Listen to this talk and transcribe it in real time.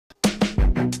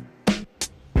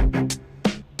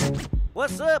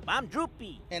What's up? I'm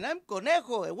Droopy. And I'm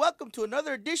Conejo, and welcome to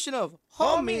another edition of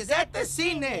Homies at the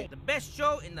Cine. The best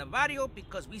show in the barrio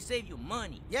because we save you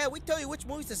money. Yeah, we tell you which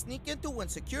movies to sneak into when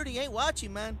security ain't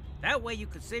watching, man. That way you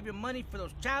can save your money for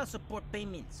those child support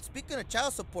payments. Speaking of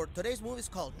child support, today's movie is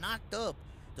called Knocked Up.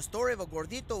 The story of a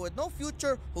gordito with no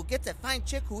future who gets a fine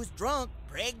chick who's drunk,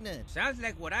 pregnant. Sounds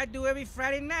like what I do every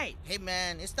Friday night. Hey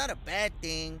man, it's not a bad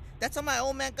thing. That's how my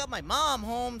old man got my mom,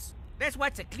 Holmes. Let's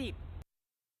watch a clip.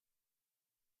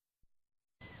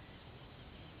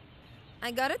 I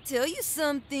gotta tell you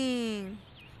something.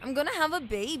 I'm gonna have a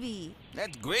baby.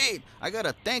 That's great. I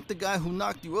gotta thank the guy who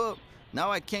knocked you up.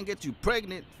 Now I can't get you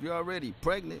pregnant if you're already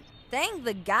pregnant. Thank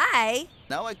the guy.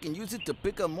 Now I can use it to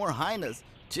pick up more hyenas.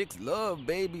 Chicks love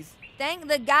babies. Thank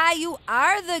the guy you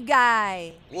are the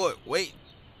guy. What? Wait.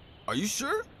 Are you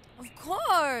sure? Of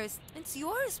course. It's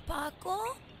yours,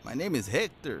 Paco. My name is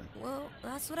Hector. Well,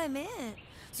 that's what I meant.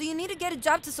 So you need to get a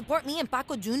job to support me and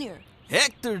Paco Jr.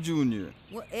 Hector Jr.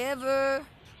 Whatever.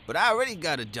 But I already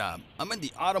got a job. I'm in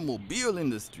the automobile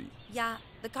industry. Yeah,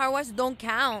 the car wash don't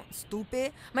count,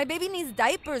 stupid. My baby needs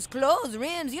diapers, clothes,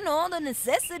 rims, you know, all the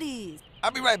necessities.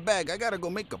 I'll be right back. I gotta go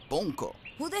make a phone call.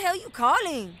 Who the hell you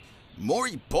calling?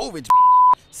 Maury Povich.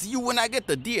 See you when I get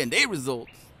the DNA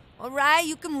results. All right,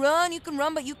 you can run,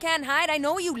 but you can't hide. I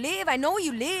know where you live.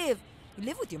 You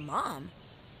live with your mom.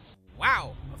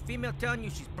 Wow, a female telling you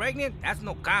she's pregnant? That's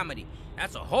no comedy.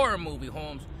 That's a horror movie,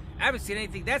 Holmes. I haven't seen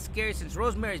anything that scary since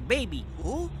Rosemary's Baby.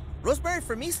 Who? Rosemary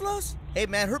from Islos? Hey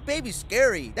man, her baby's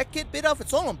scary. That kid bit off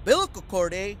its own umbilical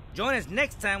cord, eh? Join us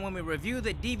next time when we review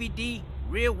the DVD,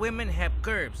 Real Women Have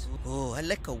Curves. Oh, I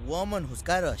like a woman who's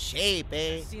got a shape,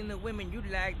 eh? I've seen the women you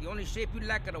like. The only shape you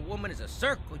like in a woman is a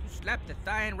circle. You slap the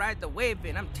thigh and ride the wave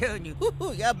in, I'm telling you.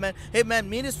 Yeah, man. Hey man,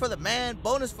 meat is for the man,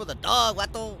 bone is for the dog,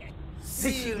 vato.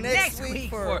 See you next week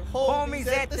for Homies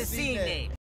at the Cine.